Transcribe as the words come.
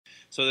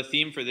So the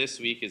theme for this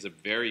week is a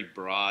very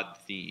broad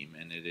theme,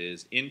 and it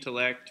is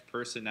intellect,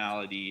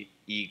 personality,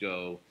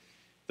 ego.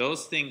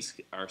 Those things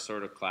are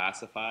sort of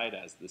classified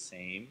as the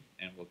same,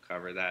 and we'll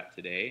cover that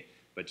today.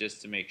 But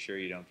just to make sure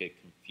you don't get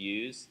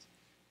confused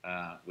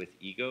with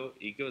ego,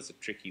 ego is a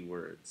tricky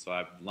word, so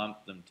I've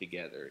lumped them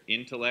together.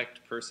 Intellect,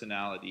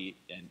 personality,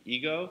 and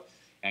ego,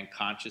 and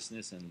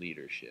consciousness and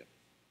leadership.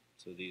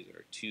 So these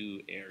are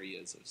two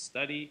areas of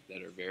study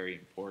that are very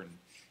important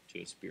to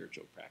a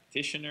spiritual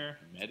practitioner,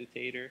 a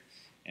meditator,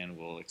 and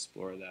we'll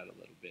explore that a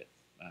little bit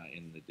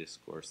in the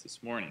discourse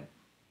this morning.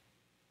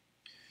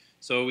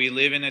 So we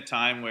live in a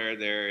time where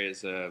there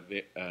is a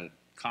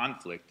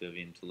conflict of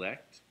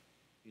intellect.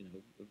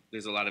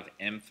 There's a lot of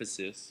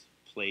emphasis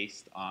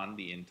placed on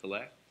the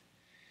intellect.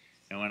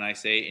 And when I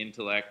say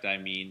intellect, I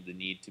mean the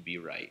need to be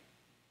right,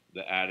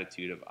 the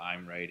attitude of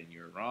I'm right and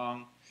you're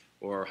wrong,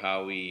 or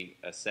how we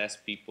assess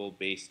people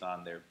based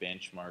on their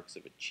benchmarks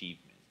of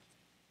achievement.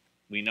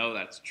 We know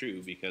that's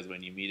true because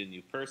when you meet a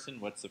new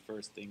person, what's the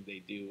first thing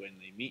they do when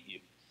they meet you?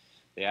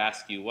 They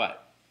ask you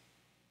what?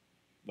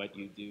 What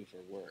you do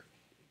for work,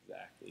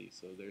 exactly.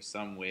 So there's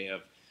some way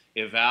of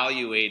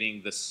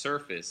evaluating the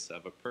surface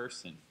of a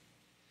person.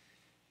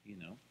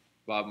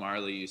 Bob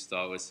Marley used to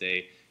always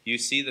say, you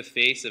see the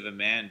face of a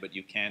man, but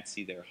you can't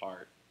see their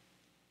heart.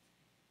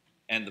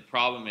 And the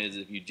problem is,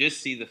 if you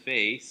just see the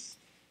face,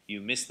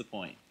 you miss the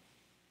point.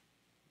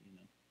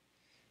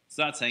 It's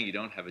not saying you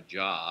don't have a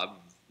job.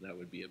 That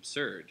would be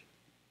absurd.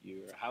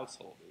 You're a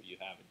householder. You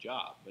have a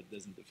job, but it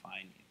doesn't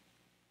define you.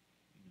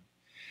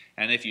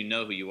 And if you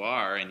know who you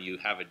are and you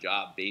have a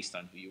job based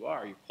on who you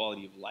are, your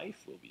quality of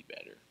life will be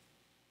better.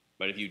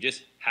 But if you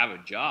just have a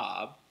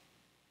job,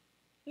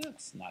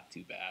 it's not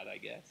too bad, I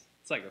guess.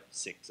 It's like a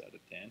 6 out of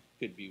 10.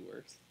 Could be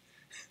worse.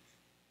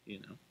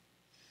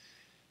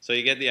 So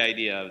you get the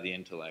idea of the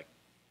intellect.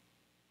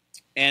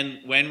 And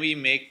when we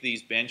make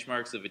these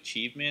benchmarks of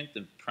achievement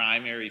the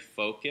primary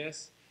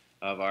focus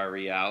of our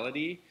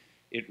reality,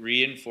 it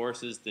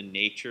reinforces the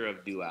nature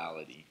of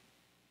duality,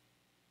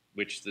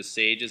 which the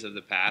sages of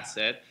the past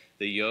said,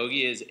 the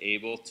yogi is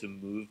able to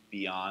move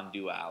beyond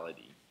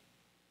duality.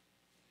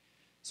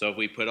 So if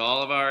we put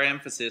all of our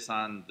emphasis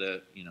on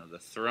the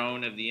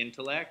throne of the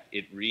intellect,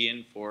 it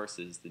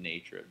reinforces the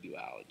nature of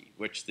duality,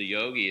 which the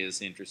yogi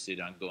is interested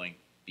on going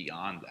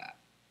beyond that.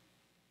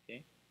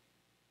 Okay?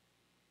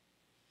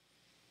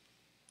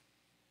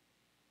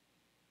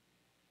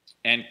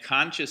 And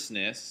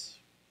consciousness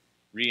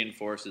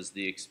reinforces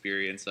the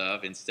experience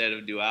of, instead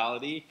of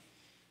duality,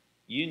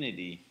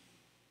 unity,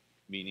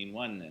 meaning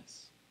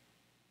oneness.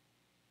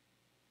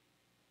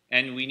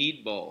 And we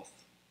need both.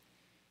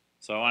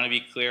 So I want to be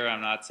clear,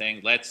 I'm not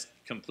saying let's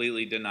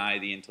completely deny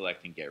the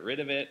intellect and get rid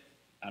of it.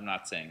 I'm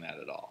not saying that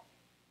at all.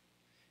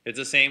 It's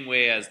the same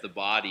way as the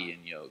body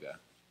in yoga.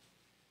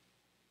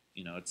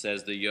 It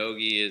says the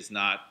yogi is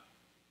not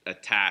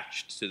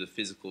attached to the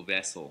physical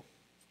vessel.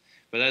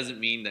 But that doesn't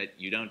mean that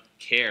you don't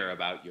care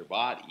about your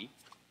body.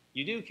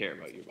 You do care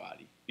about your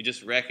body. You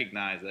just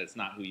recognize that it's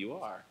not who you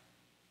are.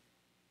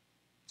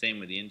 Same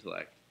with the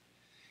intellect.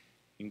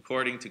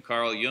 According to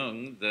Carl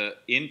Jung, the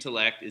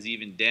intellect is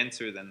even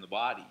denser than the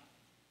body.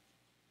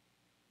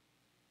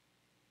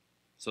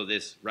 So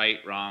this right,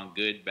 wrong,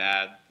 good,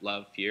 bad,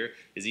 love, fear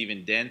is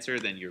even denser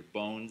than your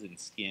bones and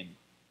skin.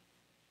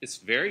 It's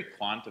very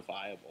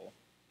quantifiable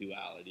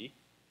duality.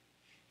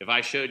 If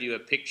I showed you a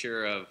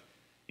picture of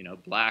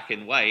black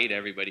and white,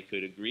 everybody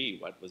could agree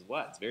what was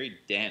what. It's very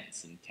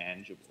dense and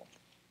tangible.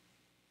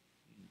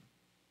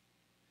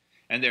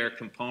 And there are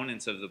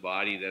components of the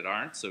body that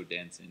aren't so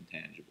dense and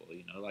tangible.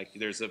 Like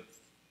there's a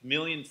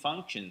million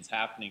functions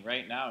happening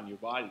right now in your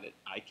body that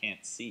I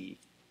can't see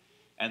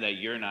and that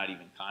you're not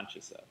even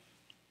conscious of.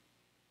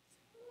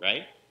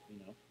 Right?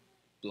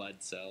 Blood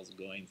cells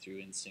going through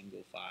in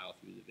single file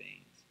through the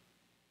veins.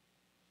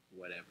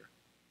 Whatever.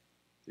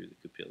 Through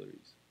the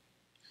capillaries.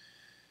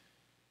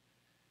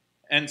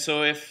 And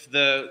so if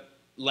the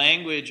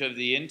language of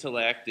the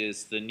intellect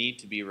is the need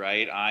to be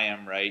right, I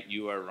am right,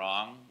 you are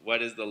wrong,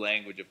 what is the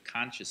language of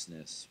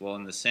consciousness? Well,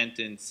 in the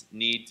sentence,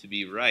 need to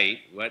be right,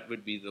 what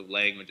would be the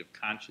language of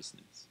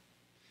consciousness?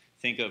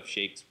 Think of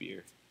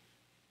Shakespeare.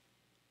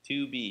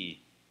 To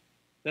be,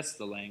 that's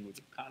the language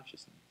of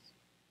consciousness.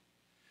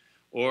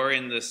 Or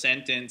in the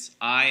sentence,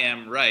 I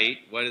am right,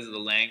 what is the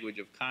language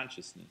of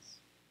consciousness?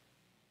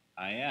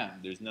 I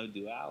am. There's no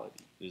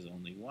duality. There's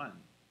only one.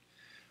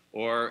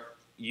 Or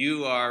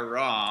you are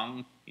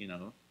wrong,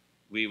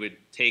 we would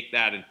take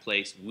that in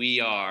place.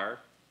 We are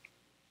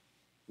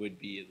would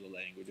be the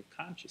language of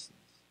consciousness.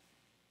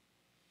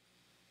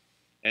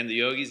 And the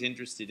yogi's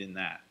interested in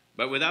that,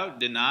 but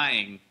without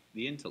denying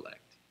the intellect.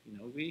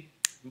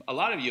 A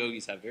lot of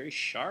yogis have very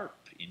sharp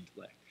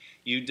intellect.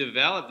 You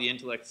develop the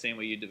intellect the same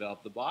way you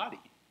develop the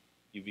body.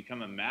 You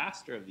become a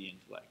master of the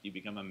intellect. You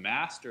become a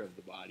master of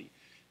the body.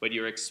 But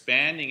you're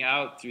expanding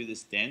out through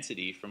this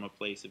density from a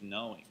place of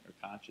knowing or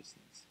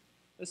consciousness.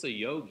 That's a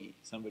yogi,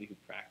 somebody who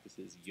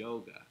practices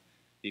yoga,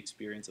 the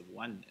experience of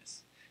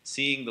oneness,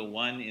 seeing the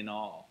one in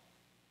all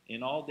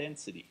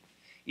density,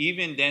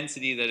 even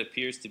density that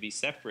appears to be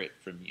separate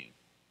from you,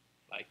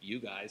 like you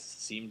guys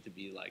seem to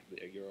be like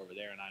you're over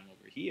there and I'm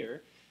over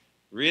here.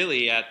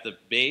 Really, at the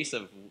base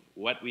of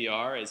what we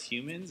are as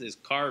humans is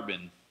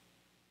carbon.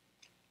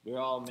 We're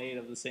all made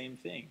of the same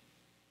thing.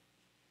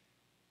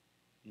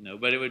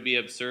 But it would be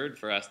absurd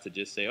for us to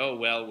just say, oh,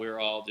 well, we're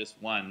all just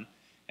one,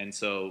 and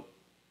so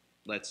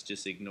let's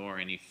just ignore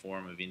any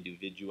form of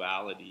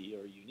individuality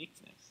or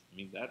uniqueness. I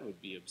mean, that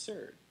would be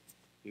absurd.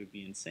 It would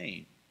be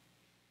insane.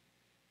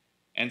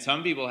 And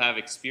some people have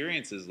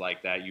experiences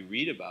like that. You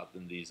read about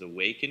them, these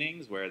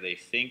awakenings where they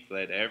think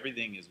that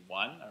everything is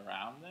one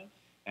around them,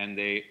 and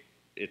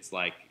it's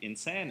like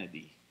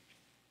insanity.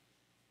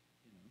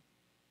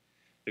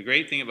 The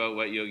great thing about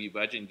what Yogi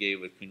Bhajan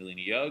gave with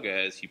Kundalini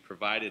Yoga is he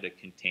provided a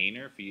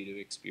container for you to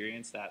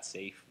experience that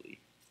safely.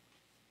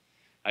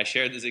 I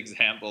shared this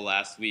example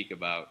last week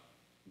about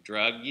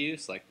drug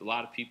use. Like, a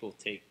lot of people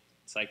take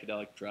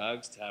psychedelic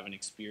drugs to have an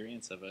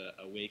experience of a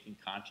awakened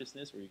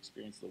consciousness where you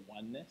experience the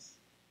oneness.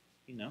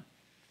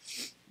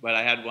 But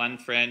I had one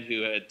friend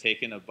who had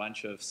taken a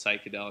bunch of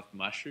psychedelic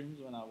mushrooms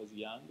when I was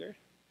younger,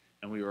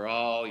 and we were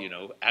all,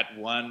 at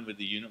one with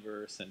the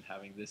universe and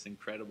having this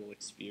incredible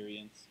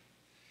experience.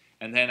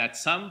 And then at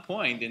some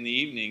point in the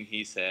evening,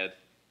 he said,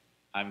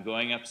 I'm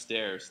going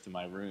upstairs to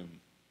my room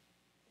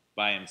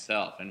by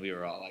himself. And we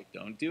were all like,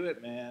 don't do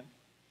it, man.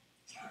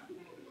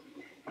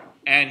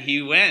 And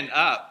he went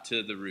up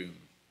to the room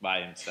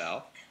by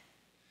himself,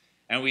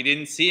 and we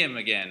didn't see him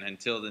again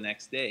until the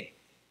next day.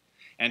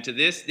 And to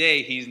this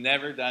day, he's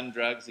never done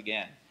drugs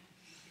again.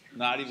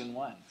 Not even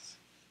once.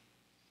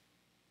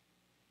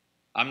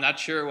 I'm not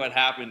sure what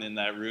happened in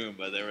that room,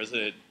 but there was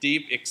a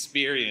deep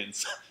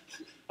experience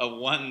of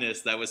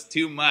oneness that was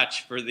too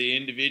much for the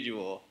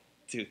individual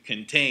to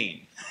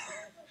contain.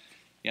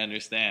 You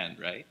understand,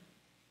 right?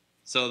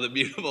 So the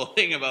beautiful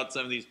thing about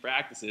some of these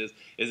practices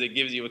is it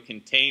gives you a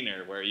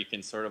container where you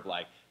can sort of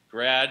like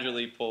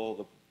gradually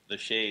pull the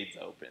shades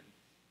open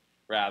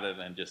rather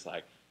than just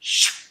like,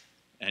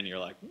 and you're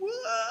like,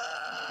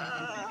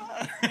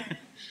 whoa.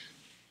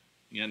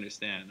 You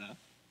understand, huh?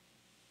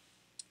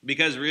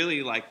 Because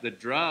really, like, the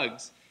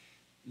drugs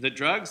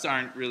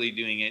aren't really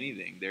doing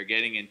anything. They're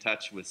getting in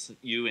touch with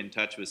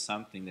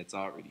something that's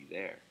already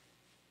there.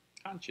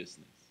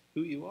 Consciousness,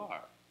 who you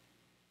are.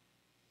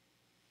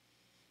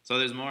 So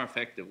there's more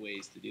effective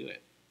ways to do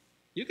it.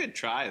 You could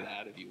try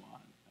that if you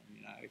want. I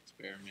mean, I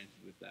experimented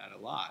with that a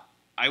lot.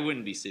 I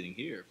wouldn't be sitting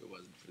here if it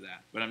wasn't for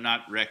that. But I'm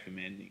not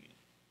recommending it.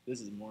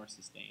 This is more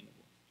sustainable.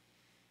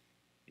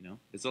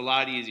 It's a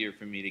lot easier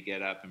for me to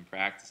get up and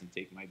practice and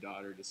take my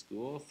daughter to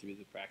school through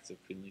the practice of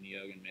Kundalini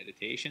Yoga and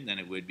meditation than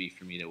it would be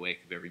for me to wake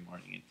up every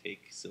morning and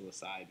take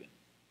psilocybin.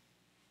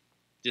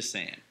 Just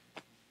saying.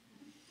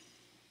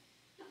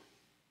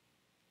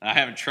 I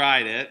haven't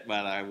tried it,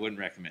 but I wouldn't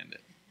recommend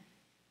it.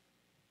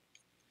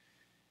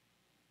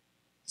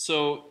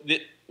 So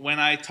when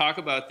I talk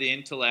about the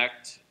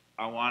intellect,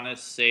 I want to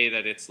say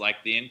that it's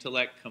like the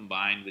intellect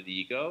combined with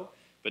ego,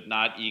 but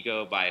not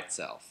ego by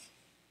itself.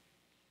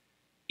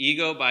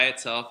 Ego by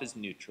itself is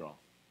neutral.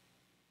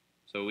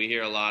 So we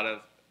hear a lot of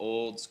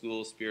old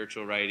school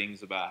spiritual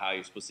writings about how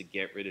you're supposed to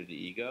get rid of the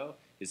ego.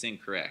 It's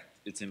incorrect.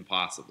 It's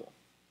impossible.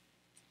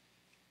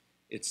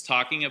 It's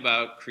talking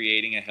about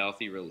creating a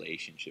healthy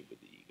relationship with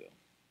the ego.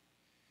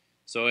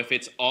 So if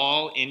it's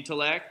all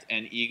intellect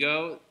and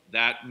ego,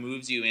 that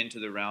moves you into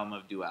the realm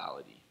of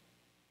duality,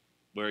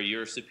 where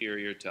you're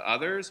superior to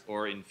others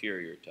or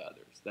inferior to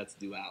others. That's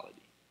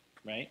duality,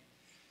 right?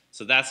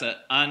 So that's an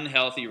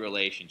unhealthy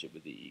relationship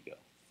with the ego,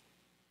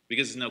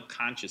 because there's no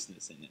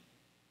consciousness in it.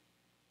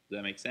 Does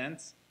that make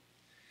sense?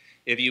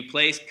 If you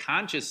place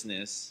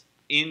consciousness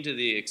into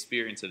the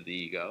experience of the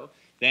ego,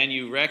 then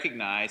you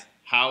recognize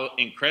how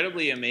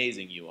incredibly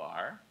amazing you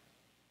are,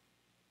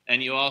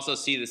 and you also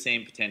see the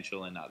same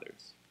potential in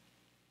others.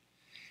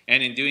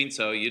 And in doing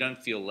so, you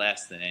don't feel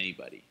less than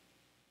anybody.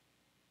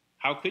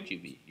 How could you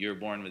be? You're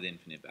born with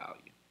infinite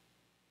value.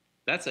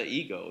 That's an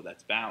ego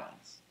that's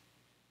balanced.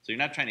 So you're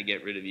not trying to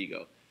get rid of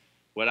ego.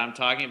 What I'm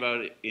talking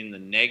about in the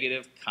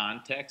negative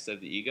context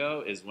of the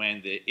ego is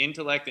when the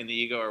intellect and the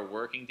ego are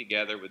working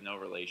together with no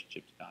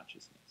relationship to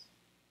consciousness.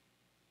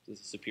 This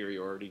is a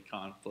superiority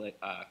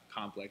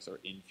complex or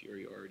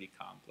inferiority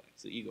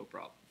complex, the ego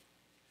problem.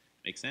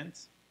 Make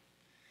sense?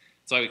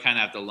 So we kind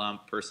of have to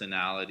lump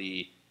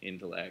personality,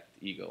 intellect,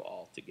 ego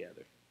all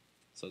together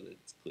so that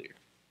it's clear.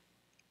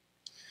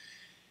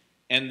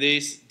 And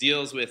this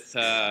deals with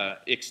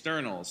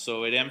externals.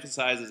 So it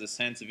emphasizes a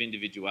sense of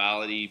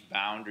individuality,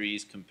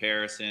 boundaries,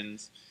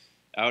 comparisons.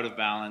 Out of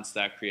balance,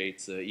 that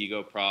creates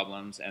ego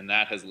problems, and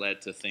that has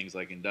led to things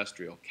like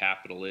industrial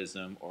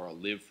capitalism or a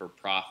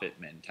live-for-profit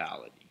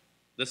mentality.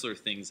 Those are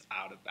things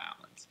out of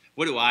balance.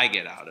 What do I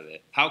get out of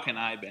it? How can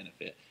I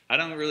benefit? I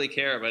don't really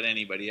care about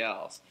anybody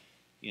else,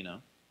 You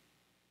know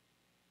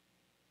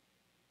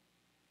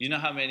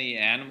how many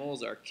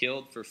animals are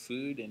killed for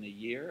food in a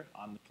year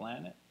on the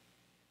planet?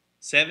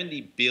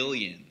 70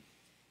 billion.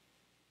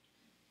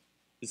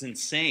 It's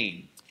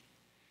insane.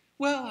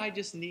 Well, I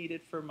just need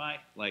it for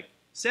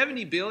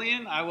 70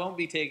 billion? I won't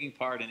be taking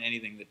part in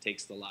anything that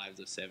takes the lives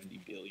of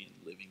 70 billion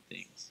living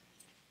things.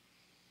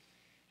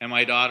 And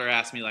my daughter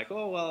asked me, like,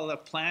 oh, well, a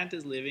plant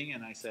is living.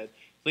 And I said,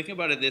 think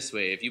about it this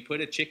way. If you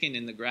put a chicken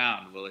in the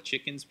ground, will a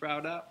chicken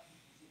sprout up?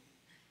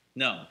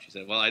 No. She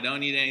said, well, I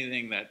don't need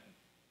anything that,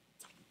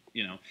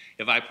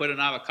 if I put an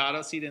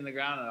avocado seed in the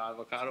ground and an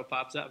avocado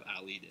pops up,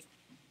 I'll eat it.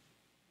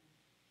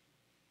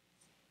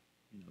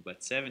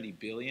 But 70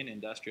 billion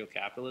industrial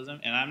capitalism,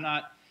 and I'm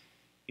not,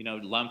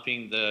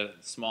 lumping the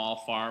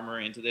small farmer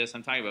into this.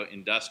 I'm talking about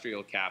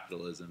industrial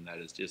capitalism that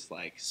is just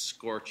like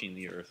scorching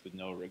the earth with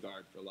no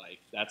regard for life.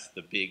 That's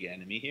the big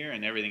enemy here,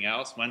 and everything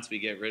else, once we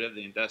get rid of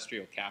the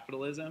industrial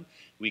capitalism,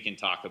 we can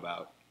talk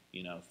about,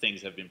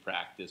 things have been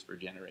practiced for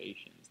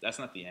generations. That's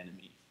not the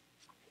enemy.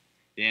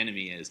 The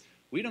enemy is,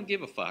 we don't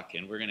give a fuck,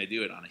 and we're going to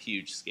do it on a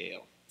huge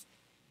scale.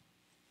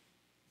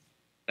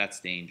 That's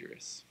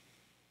dangerous.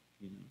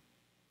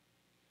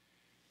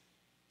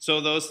 So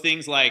those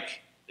things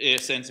like a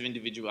sense of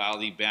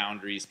individuality,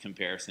 boundaries,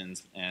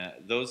 comparisons,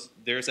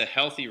 there's a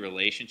healthy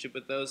relationship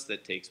with those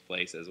that takes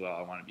place as well.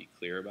 I want to be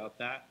clear about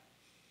that.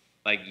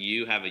 Like,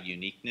 you have a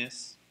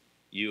uniqueness.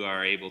 You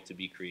are able to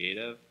be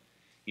creative.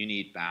 You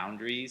need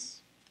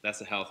boundaries. That's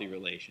a healthy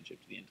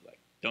relationship to the intellect.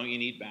 Don't you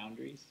need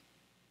boundaries?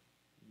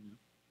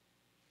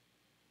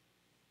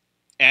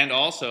 And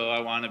also, I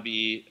want to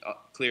be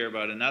clear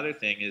about another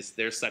thing, is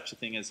there's such a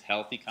thing as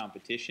healthy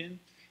competition,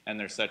 and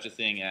there's such a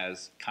thing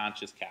as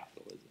conscious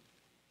capitalism.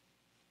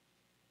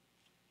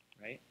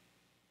 Right?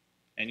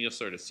 And you'll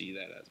sort of see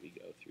that as we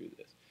go through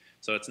this.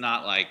 So it's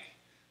not like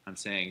I'm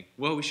saying,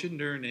 well, we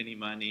shouldn't earn any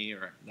money,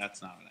 or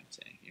that's not what I'm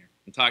saying here.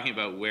 I'm talking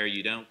about where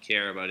you don't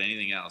care about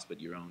anything else but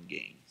your own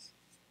gains.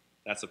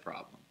 That's a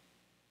problem.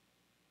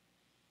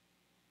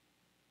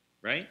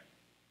 Right?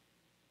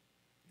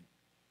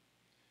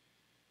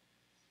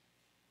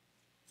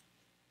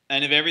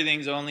 And if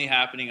everything's only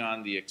happening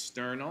on the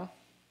external,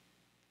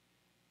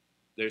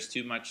 there's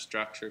too much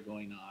structure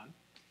going on,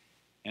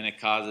 and it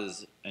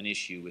causes an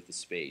issue with the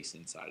space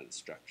inside of the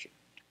structure.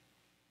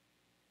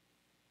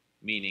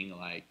 Meaning,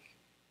 like,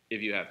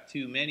 if you have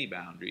too many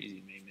boundaries,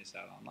 you may miss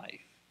out on life.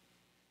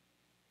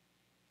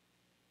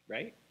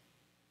 Right?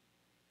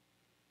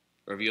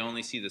 Or if you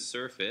only see the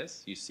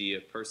surface, you see a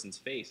person's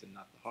face and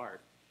not the heart.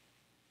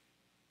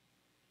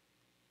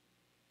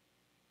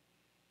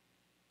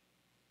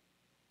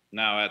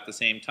 Now, at the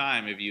same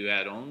time, if you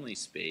had only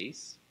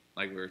space,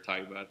 like we were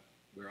talking about,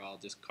 we're all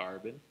just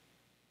carbon.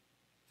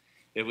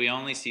 If we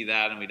only see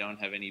that and we don't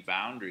have any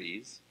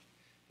boundaries,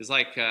 it's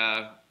like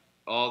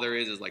all there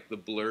is like the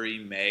blurry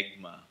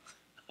magma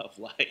of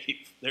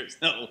life. There's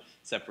no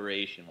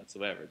separation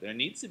whatsoever. There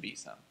needs to be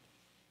some.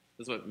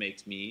 That's what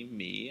makes me,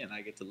 me, and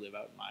I get to live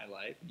out my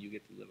life, and you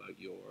get to live out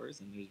yours,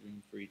 and there's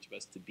room for each of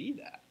us to be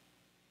that.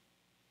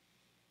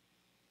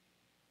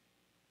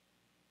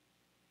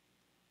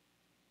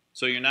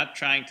 So you're not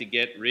trying to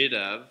get rid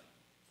of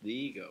the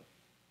ego.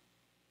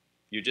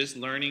 You're just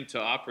learning to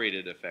operate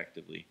it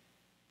effectively.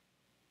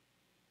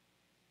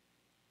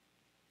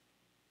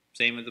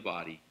 Same with the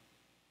body.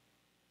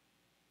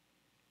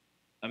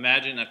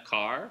 Imagine a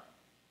car.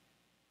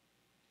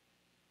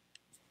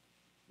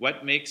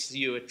 What makes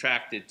you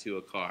attracted to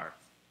a car?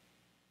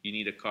 You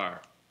need a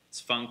car.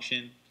 Its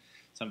function.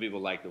 Some people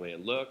like the way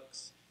it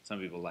looks. Some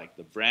people like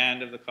the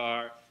brand of the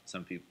car.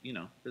 Some people,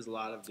 there's a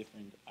lot of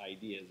different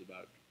ideas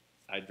about.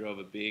 I drove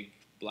a big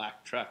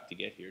black truck to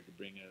get here to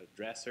bring a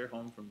dresser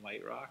home from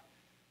White Rock.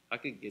 I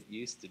could get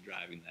used to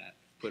driving that.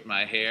 Put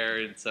my hair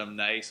in some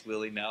nice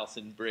Willie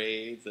Nelson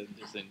braids and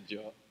just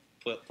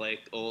play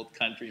old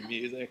country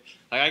music.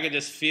 Like, I could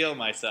just feel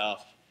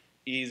myself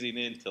easing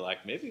into,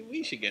 like, maybe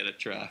we should get a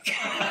truck.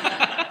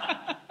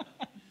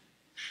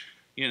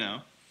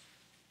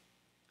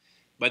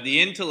 But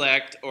the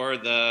intellect, or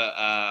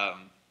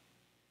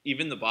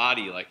even the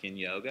body, like in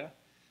yoga,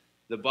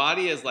 the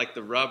body is like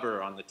the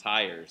rubber on the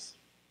tires.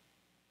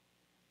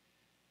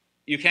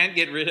 You can't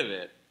get rid of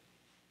it.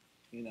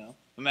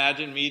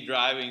 Imagine me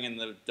driving in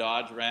the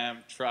Dodge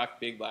Ram truck,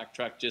 big black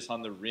truck, just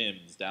on the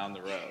rims down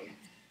the road.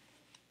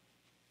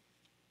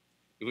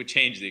 It would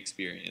change the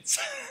experience.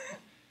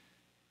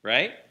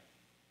 Right?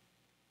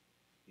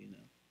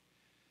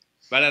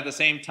 But at the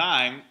same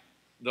time,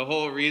 the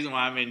whole reason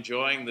why I'm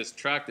enjoying this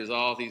truck is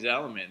all these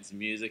elements. The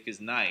music is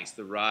nice.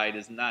 The ride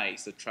is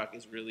nice. The truck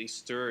is really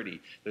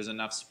sturdy. There's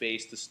enough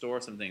space to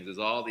store some things. There's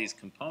all these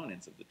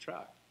components of the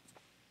truck.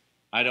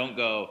 I don't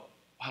go,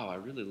 wow, I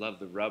really love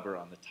the rubber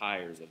on the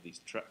tires of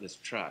this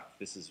truck.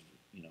 This is,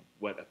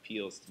 what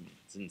appeals to me.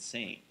 It's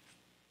insane.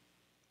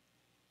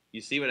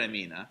 You see what I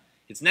mean, huh?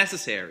 It's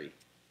necessary.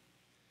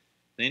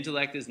 The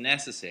intellect is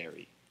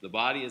necessary. The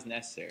body is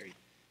necessary.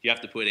 You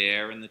have to put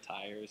air in the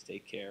tires,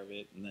 take care of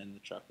it, and then the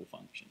truck will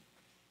function.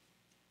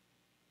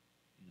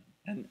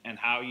 And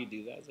how you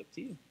do that is up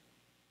to you.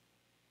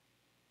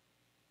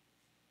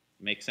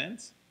 Make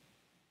sense?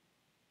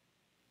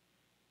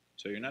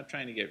 So you're not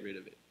trying to get rid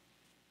of it.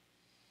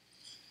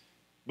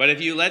 But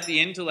if you let the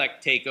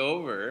intellect take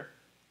over,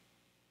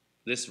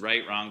 this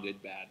right, wrong,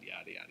 good, bad,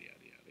 yada, yada,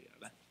 yada, yada,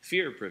 yada,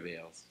 fear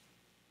prevails.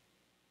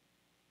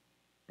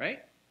 Right?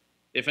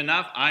 If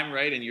enough I'm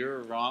right and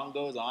you're wrong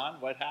goes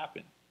on, what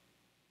happened?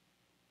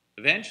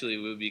 Eventually,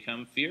 we'll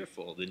become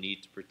fearful, the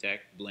need to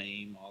protect,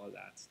 blame, all of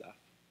that stuff.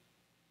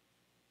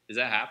 Is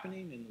that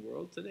happening in the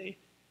world today?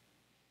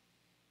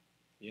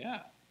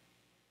 Yeah.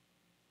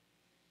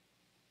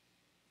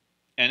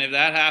 And if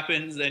that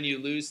happens, then you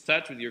lose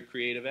touch with your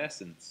creative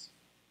essence.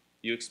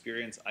 You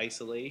experience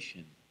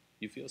isolation.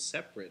 You feel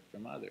separate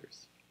from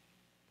others.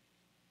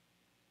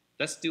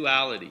 That's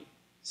duality,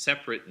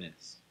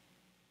 separateness.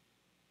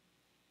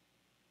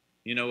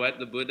 You know what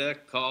the Buddha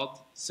called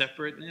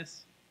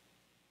separateness?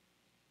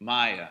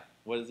 Maya.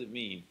 What does it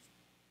mean?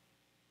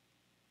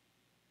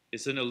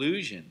 It's an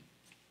illusion.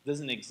 It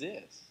doesn't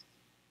exist.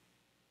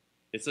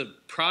 It's a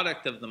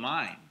product of the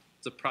mind.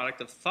 It's a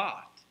product of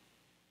thought.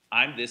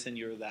 I'm this and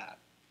you're that.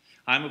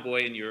 I'm a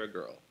boy and you're a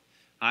girl.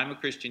 I'm a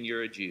Christian,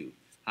 you're a Jew.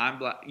 I'm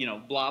blah, blah,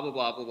 blah, blah,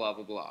 blah, blah,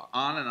 blah, blah.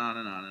 On and on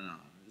and on and on.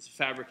 It's a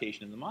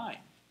fabrication of the mind.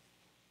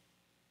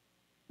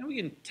 And we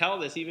can tell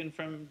this even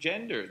from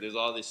gender. There's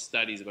all these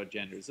studies about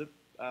gender. It's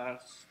a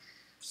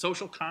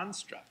social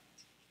construct.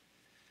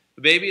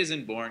 The baby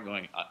isn't born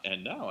going,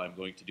 and now I'm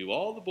going to do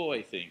all the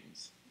boy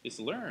things. It's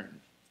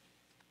learned.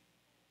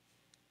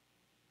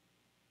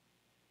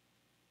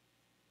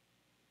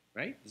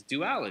 Right? It's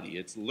duality.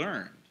 It's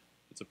learned.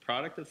 It's a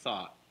product of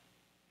thought.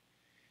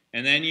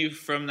 And then you,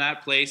 from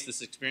that place,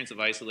 this experience of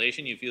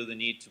isolation, you feel the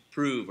need to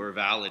prove or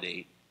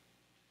validate.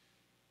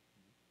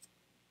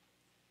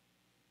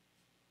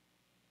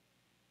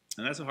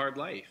 And that's a hard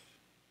life.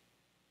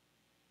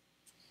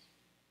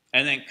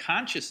 And then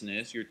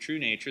consciousness, your true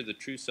nature, the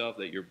true self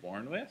that you're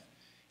born with,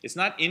 it's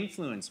not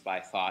influenced by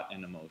thought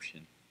and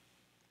emotion.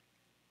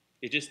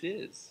 It just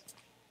is.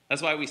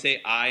 That's why we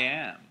say, I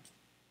am.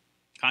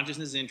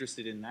 Consciousness is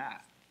interested in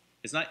that.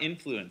 It's not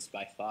influenced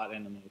by thought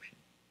and emotion.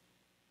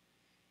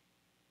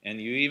 And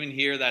you even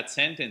hear that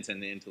sentence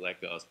and the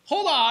intellect goes,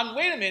 hold on,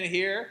 wait a minute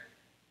here.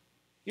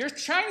 You're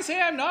trying to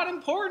say I'm not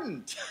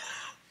important.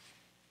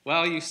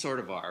 Well, you sort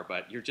of are,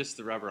 but you're just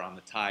the rubber on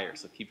the tire,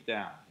 so keep it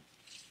down.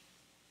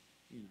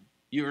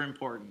 You're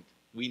important.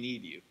 We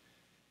need you.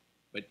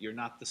 But you're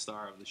not the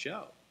star of the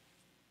show.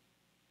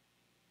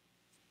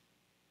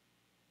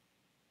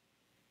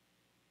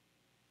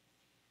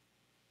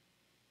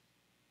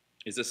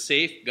 It's a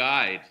safe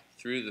guide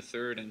through the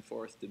third and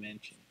fourth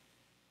dimension.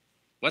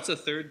 What's a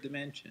third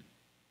dimension?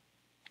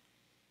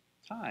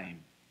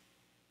 Time.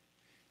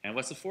 And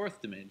what's the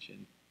fourth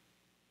dimension?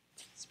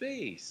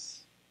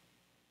 Space.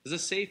 It's a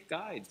safe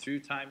guide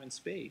through time and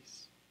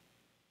space.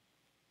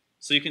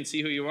 So you can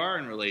see who you are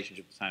in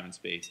relationship to time and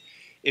space.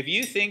 If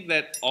you think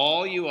that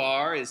all you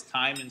are is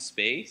time and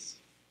space,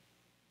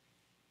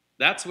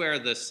 that's where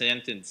the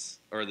sentence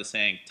or the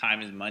saying,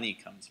 time is money,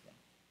 comes from.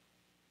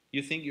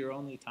 You think you're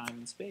only time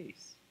and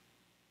space.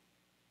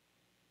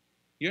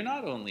 You're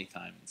not only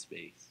time and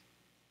space.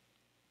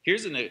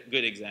 Here's a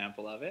good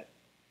example of it.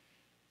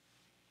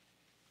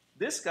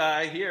 This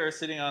guy here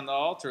sitting on the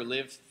altar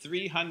lived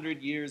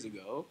 300 years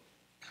ago,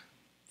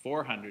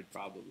 400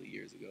 probably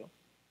years ago.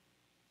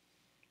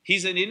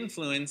 He's an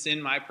influence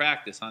in my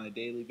practice on a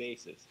daily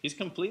basis. He's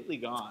completely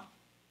gone.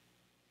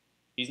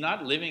 He's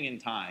not living in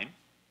time.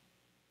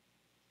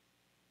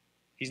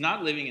 He's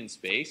not living in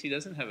space. He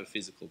doesn't have a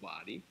physical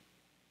body.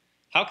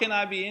 How can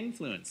I be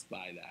influenced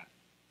by that?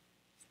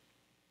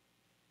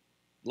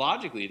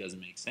 Logically, it doesn't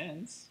make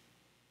sense.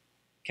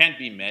 Can't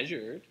be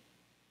measured.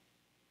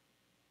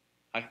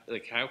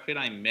 How could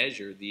I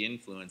measure the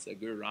influence that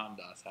Guru Ram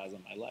Das has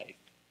on my life?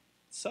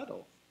 It's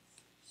subtle.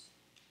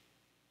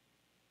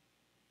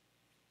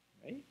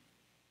 Right?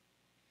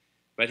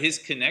 But his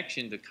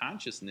connection to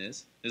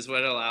consciousness is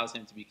what allows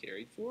him to be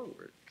carried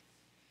forward.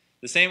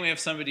 The same way if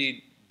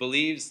somebody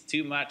believes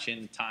too much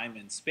in time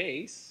and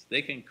space,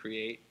 they can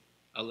create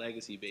a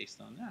legacy based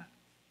on that.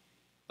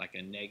 Like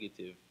a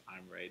negative,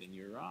 I'm right and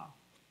you're wrong.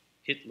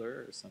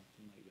 Hitler or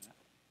something like that.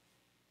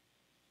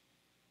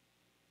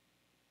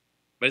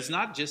 But it's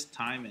not just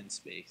time and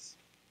space.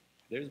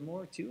 There's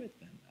more to it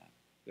than that.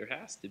 There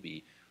has to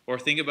be. Or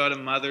think about a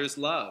mother's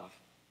love.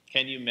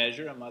 Can you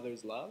measure a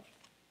mother's love?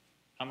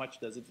 How much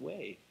does it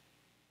weigh?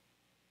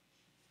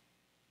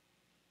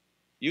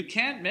 You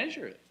can't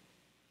measure it.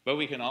 But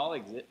we can all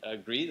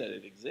agree that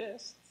it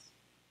exists.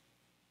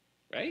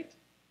 Right?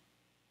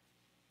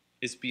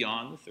 It's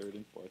beyond the third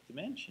and fourth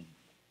dimension.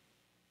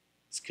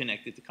 It's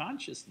connected to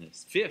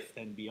consciousness, fifth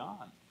and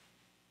beyond.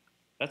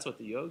 That's what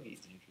the yogi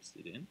is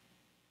interested in.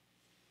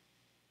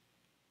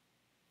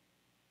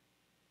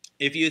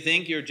 If you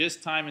think you're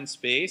just time and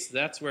space,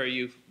 that's where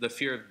the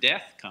fear of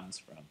death comes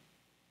from.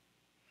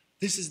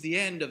 This is the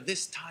end of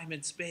this time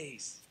and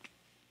space.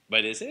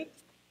 But is it?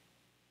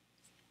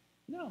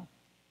 No.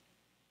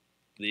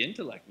 The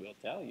intellect will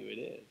tell you it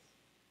is.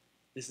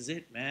 This is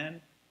it,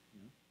 man.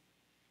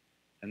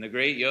 And the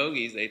great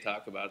yogis, they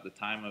talk about the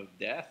time of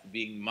death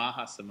being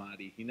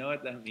mahasamadhi. You know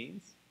what that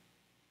means?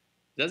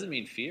 It doesn't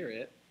mean fear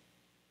it.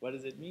 What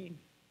does it mean?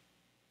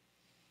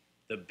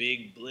 The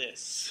big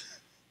bliss.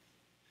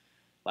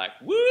 Like,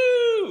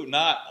 woo!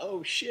 Not,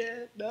 oh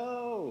shit,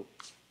 no.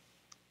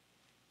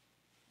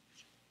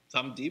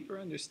 Some deeper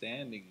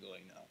understanding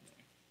going on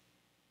there.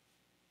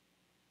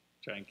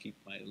 Try and keep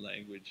my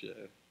language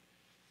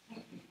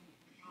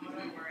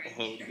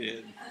Oh,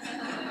 did.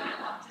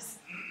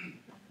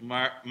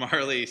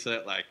 Marley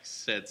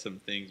said some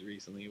things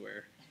recently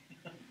where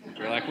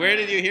we're like, where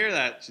did you hear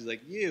that? She's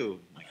like, you.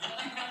 I'm like,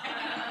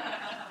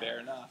 fair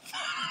enough.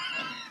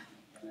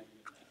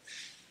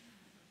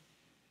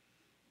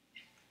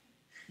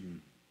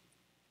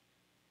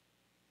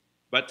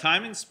 But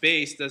time and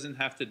space doesn't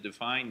have to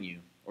define you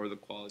or the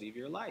quality of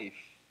your life.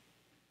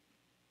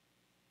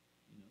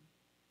 You know?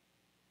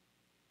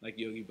 Like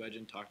Yogi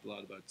Bhajan talked a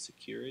lot about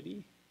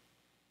security.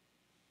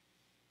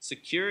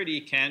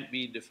 Security can't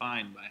be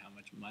defined by how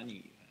much money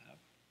you have.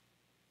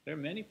 There are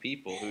many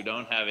people who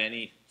don't have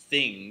any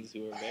things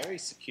who are very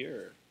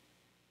secure.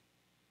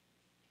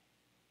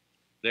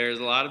 There's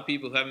a lot of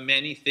people who have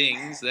many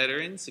things that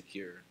are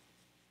insecure.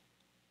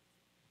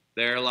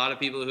 There are a lot of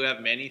people who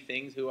have many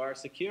things who are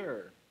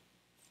secure.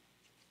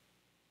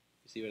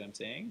 You see what I'm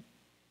saying?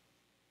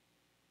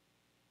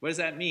 What does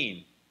that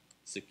mean?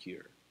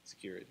 Security.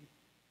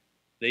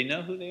 They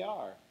know who they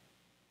are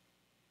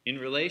in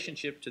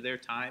relationship to their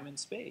time and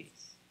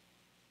space.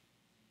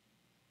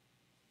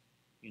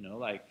 You know,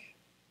 like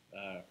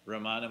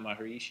Ramana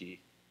Maharishi,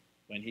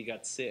 when he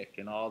got sick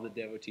and all the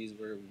devotees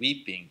were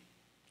weeping.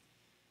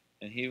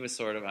 And he was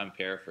sort of, I'm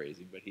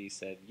paraphrasing, but he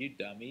said, you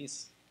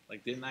dummies,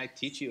 like, didn't I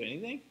teach you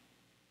anything?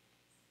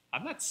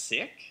 I'm not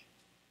sick.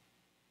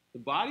 The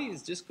body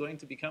is just going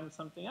to become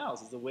something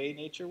else. It's the way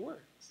nature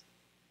works.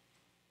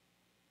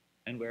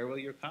 And where will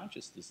your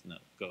consciousness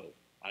go?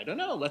 I don't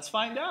know. Let's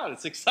find out.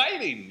 It's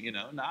exciting, you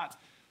know, not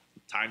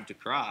time to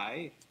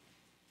cry.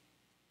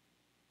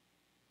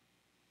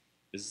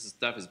 This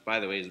stuff is, by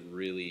the way, is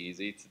really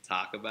easy to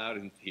talk about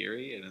in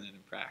theory, and then in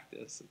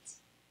practice, it's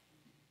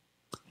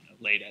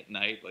late at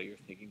night while you're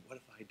thinking, what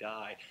if I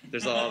die?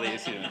 There's all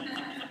these, you know.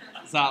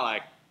 It's not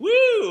like,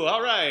 woo,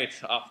 all right,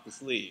 off to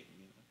sleep.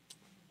 You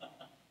know?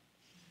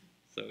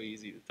 So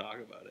easy to talk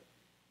about it.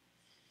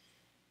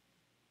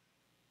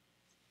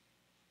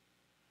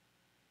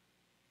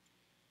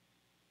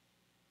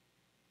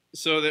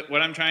 So that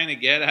what I'm trying to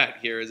get at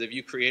here is if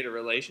you create a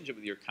relationship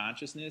with your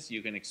consciousness,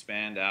 you can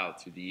expand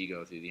out through the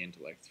ego, through the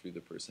intellect, through the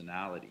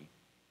personality.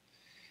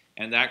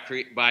 And that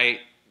by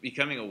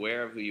becoming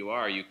aware of who you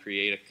are, you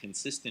create a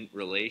consistent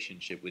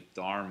relationship with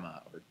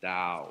Dharma or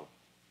Tao.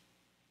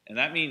 And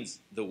that means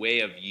the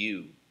way of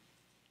you,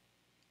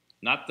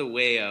 not the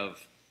way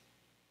of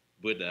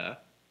Buddha,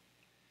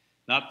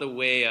 not the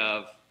way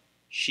of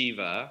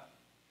Shiva,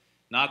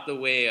 not the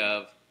way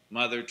of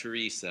Mother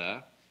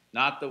Teresa,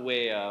 not the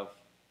way of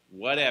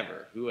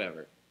whatever,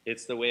 whoever.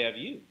 It's the way of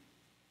you.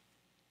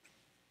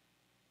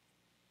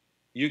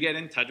 You get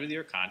in touch with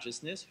your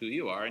consciousness, who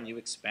you are, and you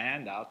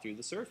expand out through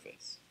the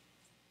surface.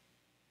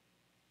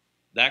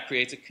 That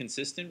creates a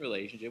consistent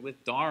relationship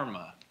with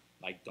Dharma,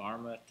 like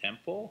Dharma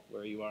Temple,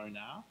 where you are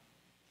now.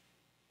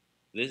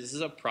 This is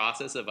a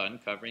process of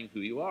uncovering who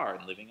you are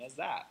and living as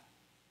that.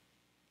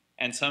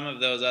 And some of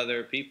those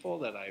other people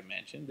that I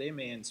mentioned, they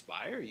may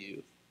inspire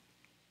you.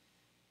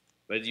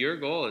 But your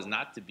goal is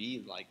not to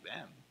be like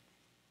them.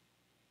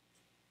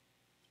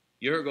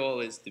 Your goal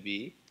is to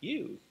be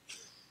you.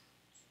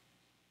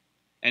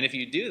 And if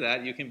you do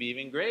that, you can be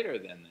even greater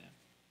than them.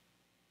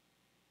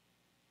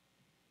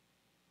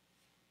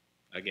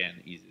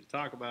 Again, easy to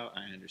talk about.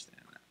 I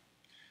understand that.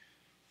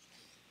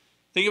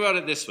 Think about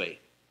it this way.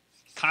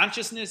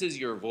 Consciousness is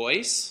your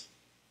voice.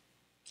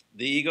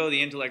 The ego,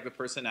 the intellect, the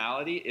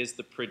personality is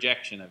the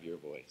projection of your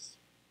voice.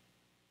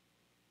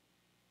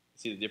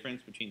 See the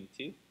difference between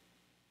the two?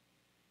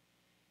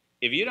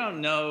 If you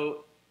don't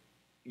know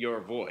your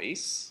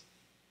voice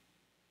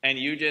and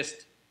you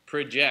just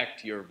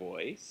project your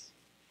voice,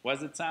 what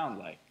does it sound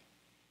like?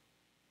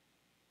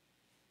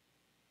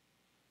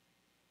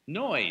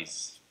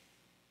 Noise.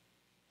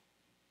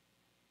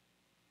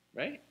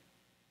 Right?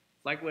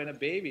 Like when a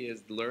baby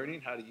is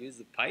learning how to use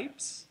the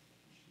pipes.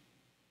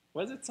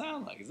 What does it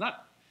sound like? It's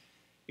not,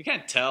 you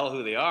can't tell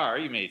who they are.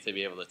 You may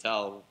be able to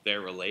tell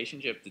their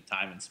relationship to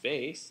time and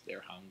space.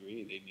 They're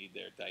hungry, they need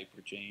their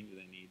diaper change,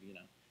 they need, you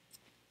know.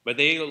 But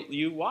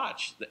you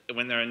watch,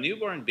 when they're a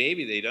newborn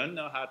baby, they don't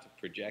know how to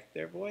project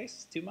their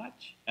voice too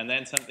much. And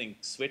then something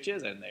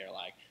switches and they're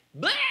like,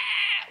 blah!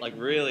 Like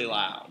really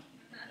loud.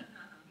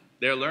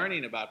 They're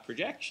learning about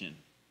projection.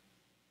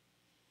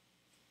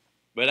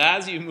 But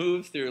as you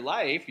move through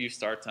life, you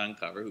start to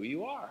uncover who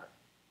you are.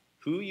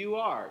 Who you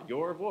are,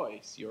 your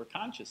voice, your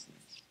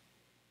consciousness.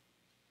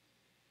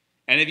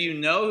 And if you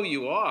know who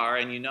you are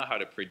and you know how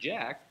to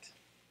project,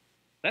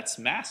 that's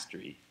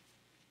mastery.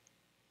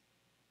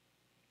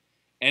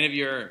 And if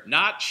you're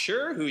not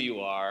sure who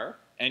you are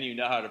and you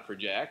know how to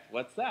project,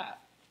 what's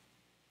that?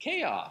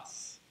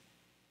 Chaos.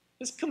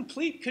 It's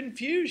complete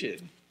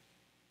confusion.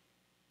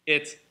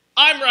 It's,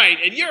 I'm right,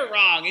 and you're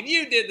wrong, and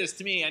you did this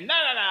to me, and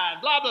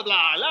blah, blah, blah,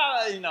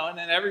 blah, you know, and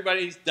then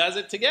everybody does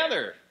it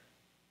together.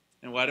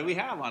 And what do we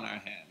have on our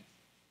hands?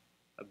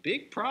 A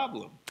big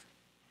problem.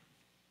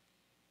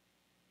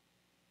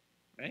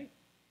 Right?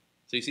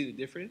 So you see the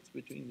difference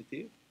between the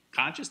two?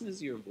 Consciousness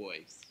is your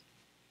voice.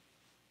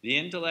 The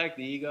intellect,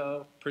 the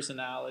ego,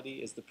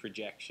 personality is the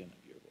projection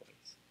of your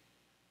voice.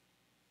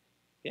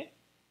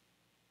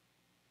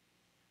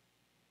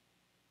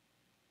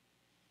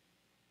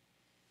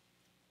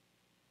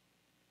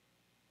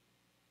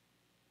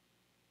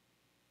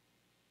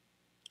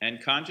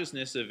 And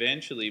consciousness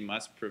eventually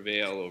must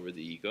prevail over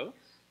the ego.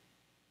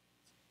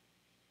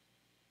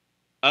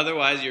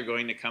 Otherwise, you're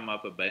going to come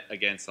up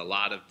against a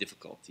lot of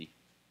difficulty.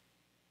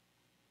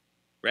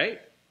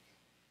 Right?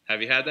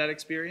 Have you had that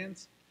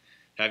experience?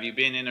 Have you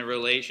been in a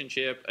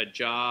relationship, a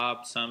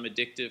job, some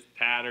addictive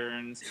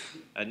patterns,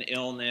 an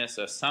illness,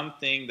 or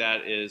something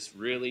that is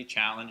really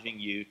challenging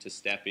you to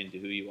step into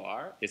who you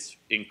are? It's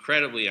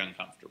incredibly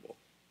uncomfortable.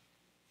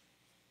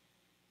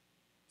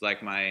 It's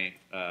like my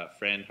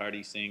friend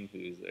Hardy Singh,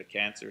 who's a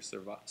cancer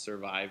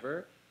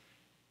survivor.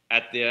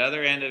 At the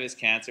other end of his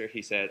cancer,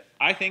 he said,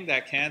 I think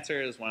that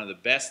cancer is one of the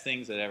best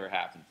things that ever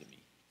happened to me.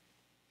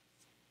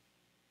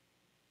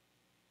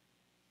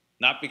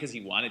 Not because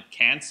he wanted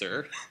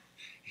cancer.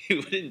 He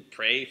wouldn't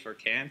pray for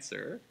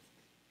cancer.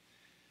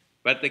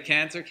 But the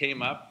cancer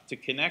came up to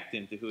connect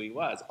him to who he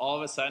was. All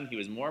of a sudden, he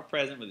was more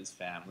present with his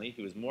family.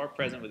 He was more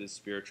present with his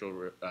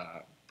spiritual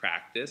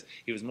practice.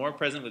 He was more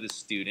present with his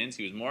students.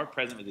 He was more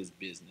present with his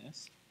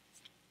business.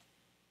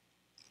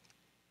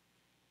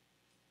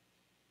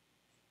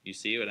 You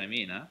see what I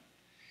mean, huh?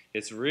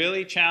 It's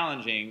really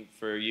challenging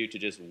for you to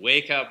just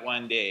wake up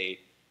one day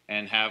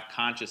and have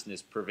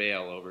consciousness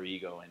prevail over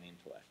ego and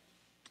intellect.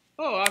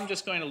 Oh, I'm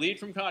just going to lead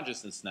from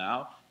consciousness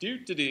now.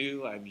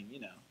 Do. I mean,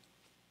 you know,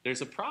 there's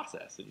a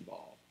process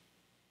involved.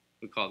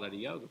 We call that a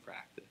yoga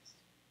practice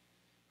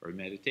or a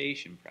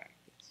meditation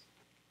practice.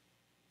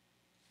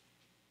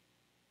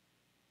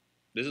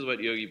 This is what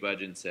Yogi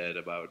Bhajan said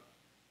about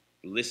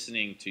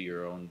listening to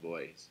your own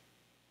voice.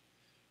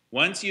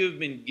 Once you have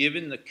been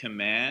given the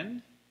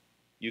command,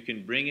 you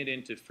can bring it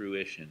into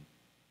fruition.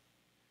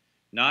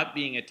 Not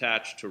being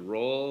attached to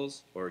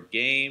roles or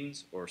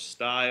games or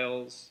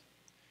styles,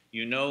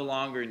 you no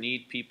longer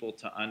need people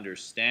to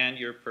understand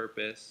your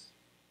purpose.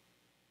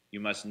 You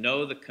must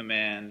know the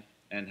command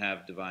and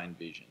have divine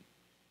vision,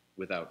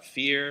 without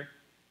fear,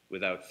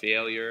 without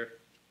failure,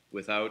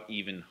 without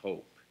even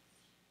hope.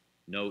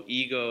 No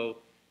ego,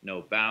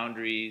 no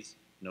boundaries,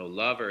 no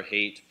love or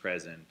hate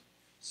present.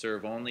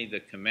 Serve only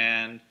the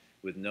command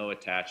with no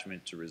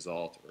attachment to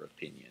result or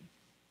opinion.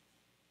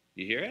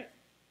 You hear it?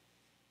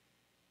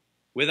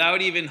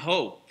 Without even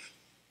hope.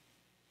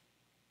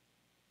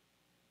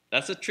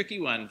 That's a tricky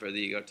one for the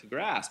ego to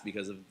grasp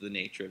because of the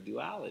nature of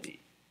duality.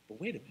 But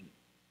wait a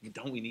minute,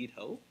 don't we need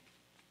hope?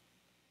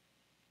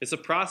 It's a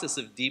process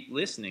of deep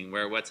listening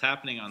where what's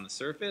happening on the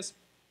surface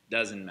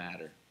doesn't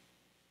matter.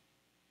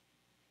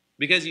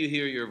 Because you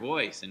hear your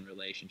voice in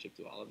relationship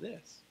to all of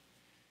this.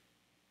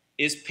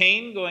 Is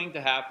pain going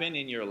to happen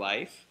in your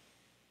life?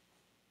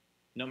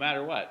 No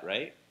matter what,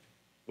 right?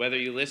 Whether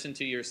you listen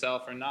to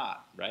yourself or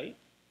not, right?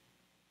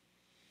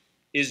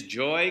 Is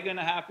joy going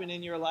to happen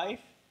in your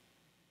life?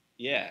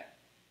 Yeah.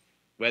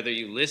 Whether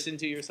you listen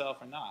to yourself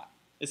or not.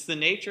 It's the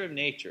nature of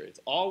nature. It's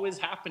always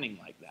happening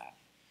like that.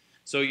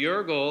 So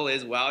your goal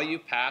is while you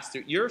pass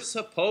through, you're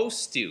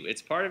supposed to,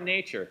 it's part of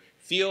nature,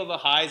 feel the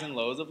highs and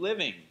lows of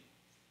living.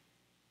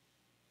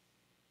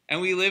 And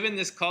we live in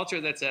this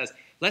culture that says,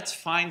 let's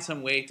find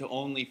some way to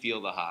only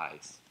feel the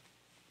highs.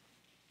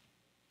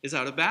 It's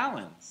out of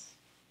balance.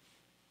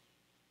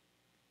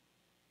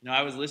 You know,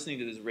 I was listening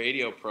to this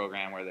radio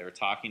program where they were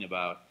talking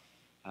about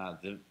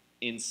the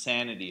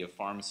insanity of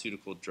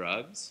pharmaceutical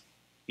drugs.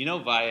 You know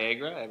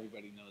Viagra?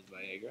 Everybody knows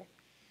Viagra.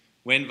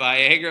 When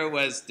Viagra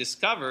was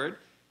discovered,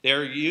 they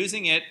were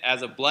using it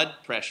as a blood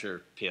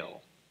pressure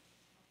pill.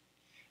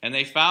 And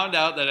they found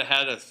out that it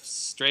had a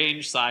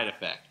strange side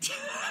effect.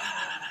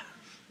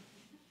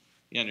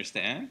 You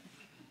understand?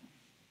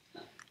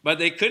 But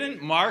they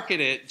couldn't market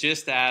it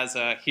just as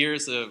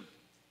here's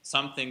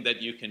something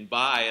that you can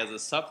buy as a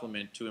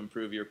supplement to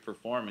improve your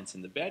performance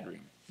in the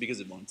bedroom, because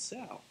it won't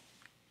sell.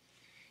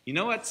 You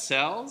know what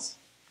sells?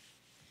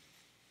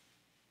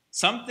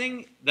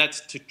 Something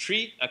that's to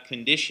treat a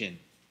condition,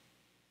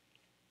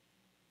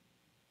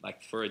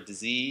 like for a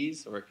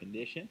disease or a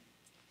condition.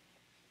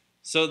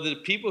 So the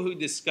people who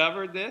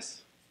discovered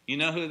this, you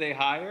know who they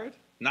hired?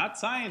 Not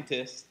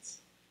scientists.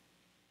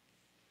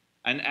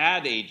 An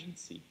ad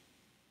agency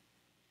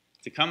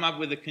to come up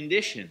with a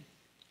condition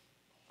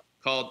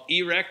called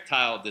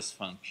erectile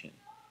dysfunction,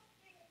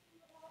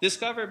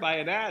 discovered by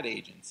an ad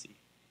agency.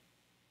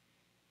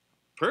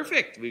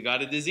 Perfect, we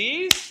got a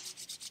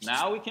disease,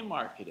 now we can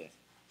market it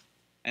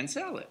and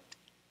sell it.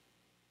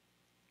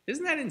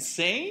 Isn't that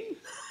insane?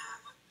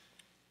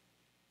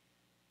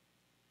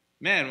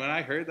 Man, when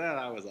I heard that,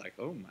 I was like,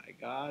 oh my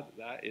God,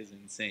 that is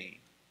insane.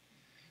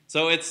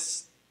 So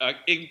it's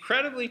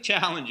incredibly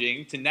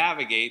challenging to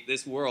navigate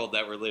this world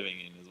that we're living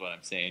in, is what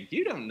I'm saying.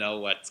 You don't know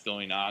what's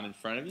going on in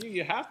front of you.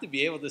 You have to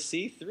be able to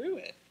see through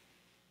it.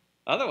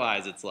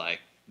 Otherwise, it's like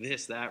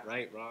this, that,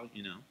 right, wrong,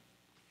 you know.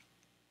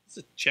 It's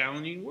a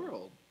challenging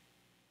world.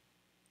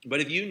 But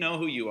if you know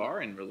who you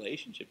are in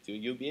relationship to,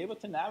 you'll be able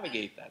to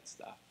navigate that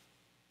stuff.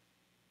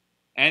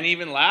 And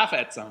even laugh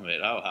at some of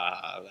it. Oh, ha,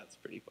 ha, that's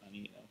pretty funny,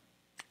 you know.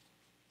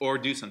 Or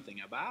do something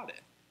about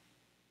it.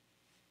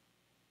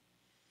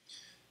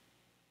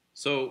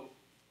 So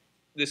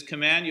this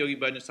command Yogi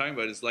Bhajan is talking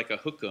about is like a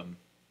hukum.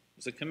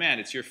 It's a command.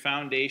 It's your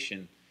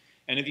foundation.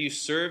 And if you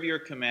serve your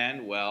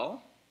command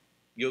well,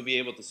 you'll be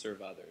able to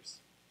serve others.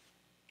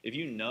 If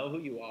you know who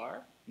you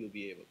are, you'll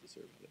be able to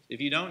serve others.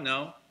 If you don't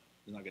know,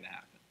 it's not going to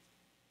happen.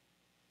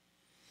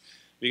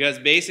 Because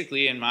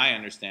basically, in my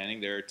understanding,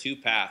 there are two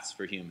paths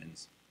for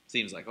humans.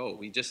 Seems like, oh,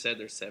 we just said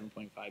there's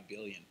 7.5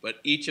 billion. But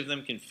each of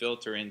them can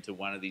filter into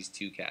one of these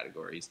two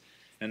categories.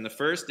 And the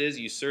first is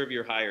you serve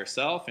your higher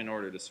self in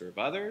order to serve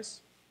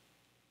others.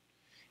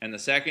 And the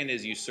second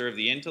is you serve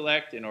the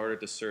intellect in order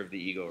to serve the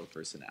ego or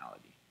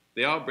personality.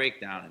 They all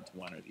break down into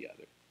one or the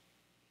other.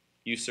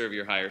 You serve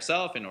your higher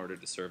self in order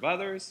to serve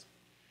others,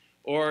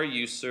 or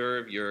you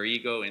serve your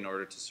ego in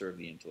order to serve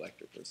the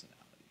intellect or personality.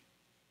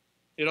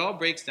 It all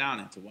breaks down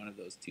into one of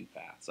those two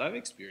paths. I've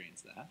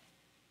experienced that.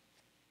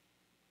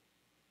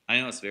 I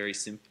know it's very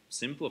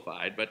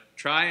simplified, but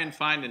try and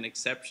find an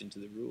exception to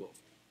the rule.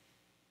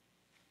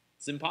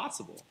 It's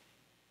impossible.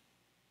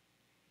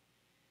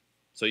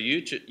 So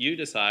you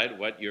decide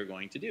what you're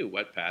going to do,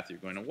 what path you're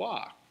going to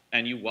walk.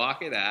 And you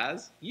walk it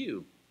as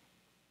you.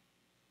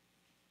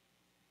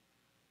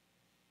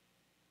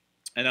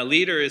 And a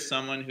leader is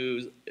someone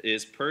who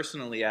is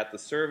personally at the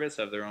service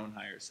of their own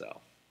higher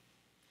self.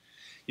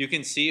 You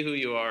can see who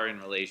you are in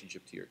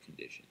relationship to your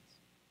conditions.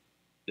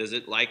 Does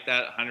it like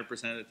that 100%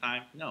 of the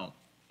time? No.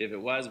 If it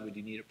was, would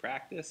you need a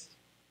practice?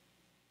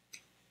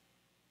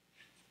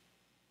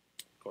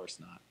 Of course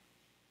not.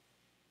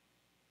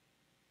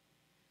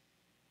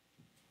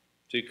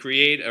 To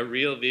create a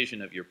real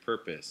vision of your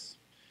purpose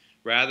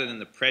rather than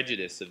the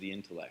prejudice of the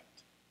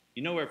intellect.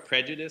 You know where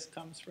prejudice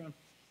comes from?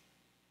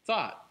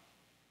 Thought.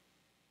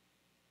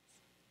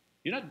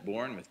 You're not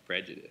born with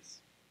prejudice.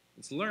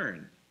 It's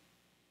learned.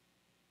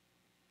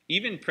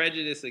 Even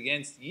prejudice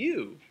against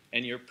you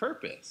and your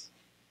purpose.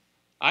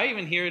 I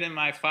even hear it in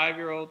my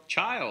 5-year-old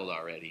child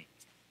already.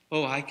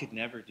 Oh, I could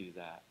never do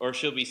that. Or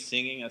she'll be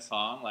singing a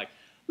song like,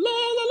 la,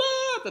 la,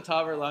 la, at the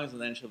top of her lungs,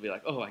 and then she'll be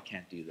like, oh, I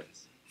can't do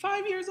this.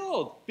 5 years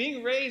old,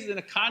 being raised in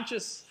a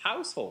conscious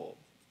household.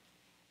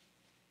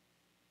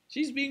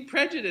 She's being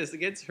prejudiced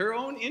against her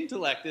own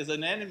intellect as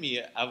an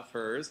enemy of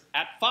hers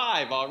at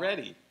 5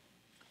 already.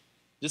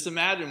 Just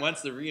imagine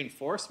once the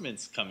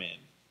reinforcements come in.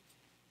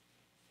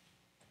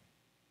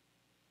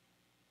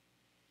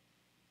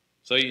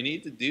 So you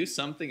need to do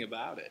something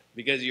about it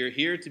because you're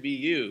here to be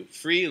you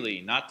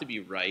freely, not to be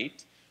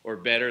right or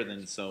better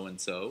than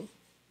so-and-so.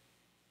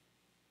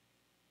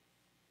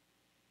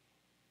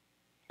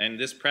 And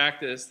this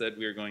practice that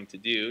we're going to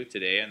do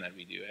today and that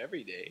we do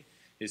every day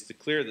is to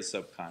clear the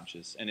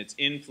subconscious and its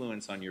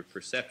influence on your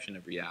perception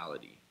of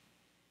reality.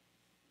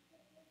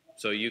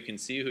 So you can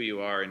see who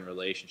you are in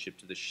relationship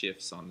to the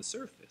shifts on the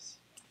surface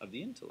of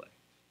the intellect.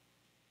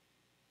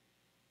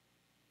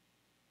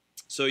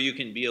 So you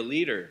can be a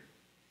leader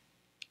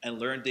and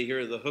learn to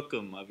hear the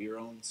hukum of your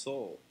own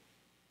soul.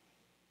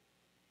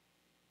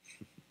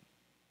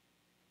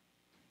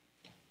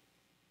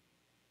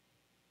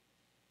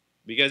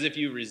 Because if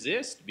you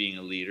resist being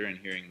a leader and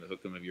hearing the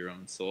hukum of your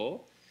own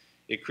soul,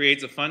 it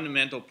creates a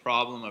fundamental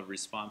problem of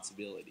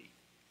responsibility,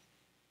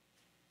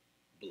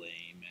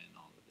 blame, and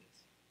all of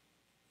this.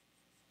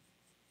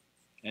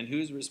 And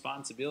whose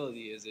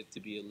responsibility is it to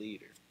be a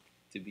leader,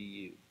 to be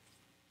you?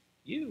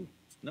 You,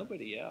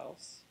 nobody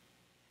else.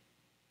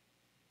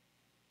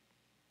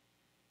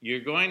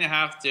 You're going to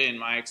have to, in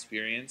my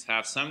experience,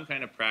 have some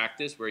kind of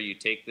practice where you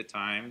take the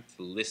time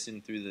to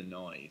listen through the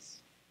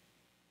noise.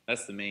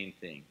 That's the main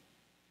thing,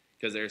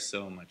 because there's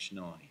so much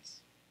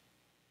noise.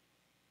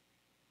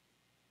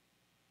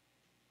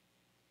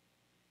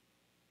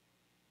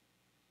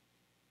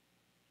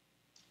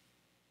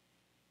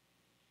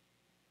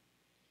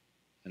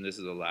 And this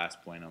is the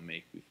last point I'll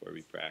make before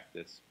we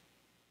practice.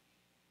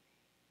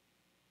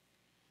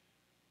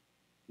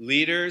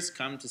 Leaders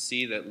come to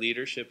see that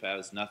leadership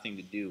has nothing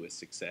to do with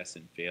success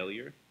and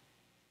failure,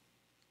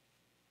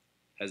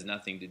 has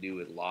nothing to do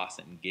with loss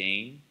and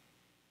gain,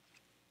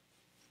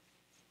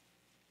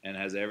 and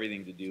has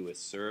everything to do with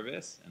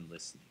service and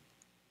listening.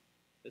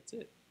 That's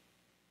it.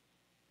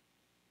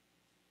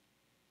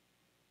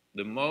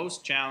 The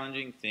most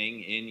challenging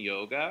thing in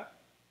yoga,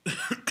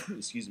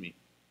 excuse me,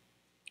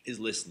 is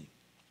listening.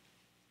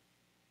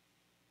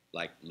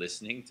 Like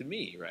listening to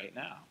me right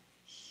now.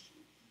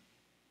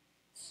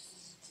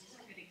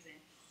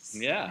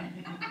 Yeah.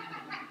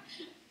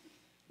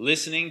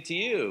 Listening to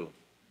you.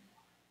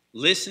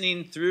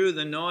 Listening through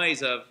the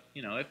noise of,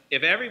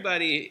 if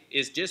everybody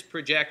is just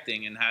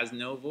projecting and has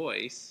no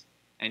voice,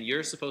 and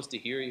you're supposed to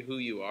hear who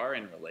you are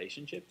in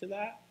relationship to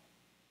that,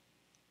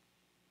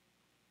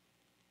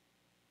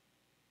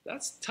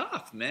 that's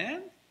tough,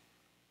 man.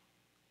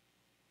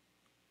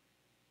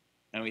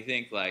 And we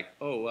think like,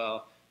 oh,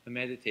 well, the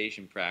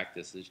meditation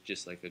practice is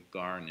just like a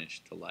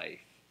garnish to life.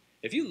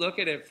 If you look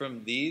at it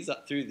through these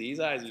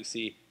eyes, you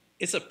see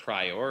it's a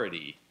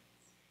priority.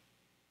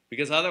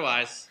 Because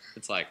otherwise,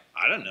 it's like,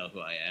 I don't know who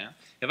I am.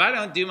 If I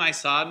don't do my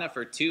sadhana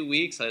for 2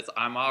 weeks,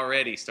 I'm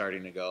already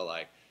starting to go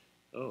like,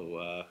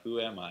 oh, who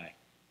am I?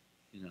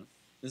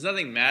 There's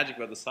nothing magic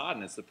about the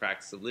sadhana. It's the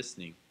practice of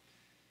listening.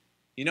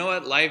 You know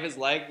what life is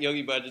like?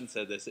 Yogi Bhajan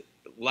said this.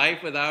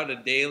 Life without a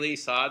daily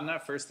sadhana,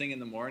 first thing in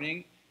the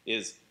morning,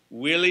 is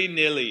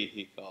Willy-nilly,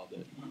 he called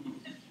it.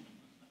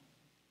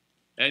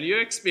 And you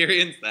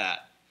experience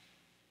that.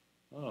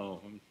 Oh,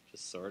 I'm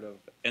just sort of.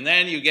 And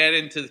then you get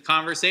into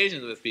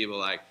conversations with people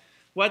like,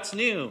 what's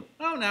new?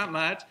 Oh, not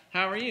much.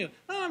 How are you?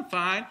 Oh, I'm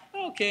fine.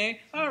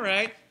 Okay. All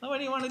right. What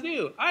do you want to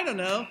do? I don't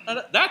know.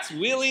 That's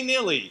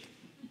willy-nilly.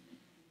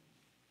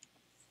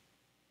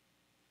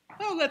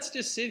 Oh, let's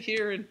just sit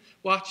here and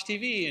watch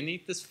TV and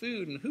eat this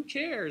food, and who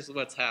cares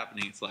what's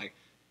happening? It's like,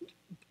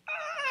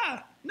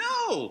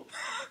 no.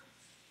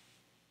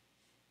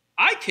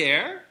 I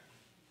care.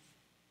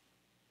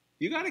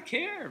 You got to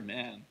care,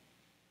 man.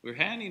 We're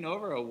handing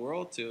over a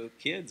world to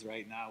kids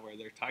right now where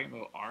they're talking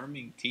about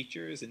arming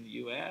teachers in the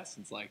U.S.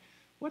 It's like,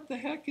 what the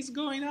heck is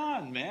going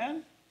on,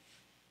 man?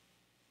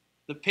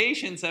 The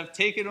patients have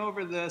taken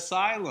over the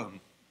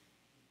asylum.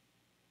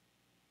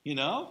 You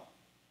know?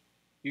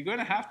 You're going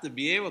to have to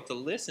be able to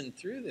listen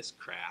through this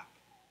crap.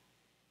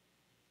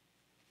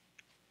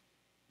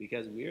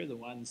 Because we're the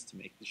ones to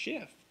make the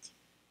shift.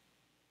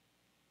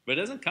 But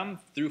it doesn't come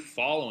through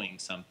following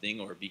something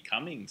or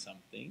becoming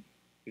something.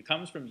 It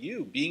comes from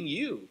you, being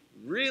you,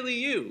 really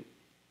you.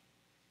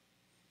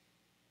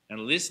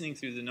 And listening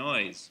through the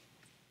noise,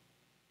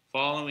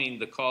 following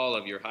the call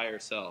of your higher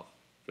self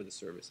for the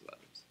service of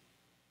others.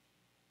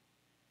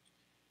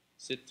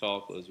 Sit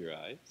tall, close your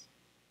eyes.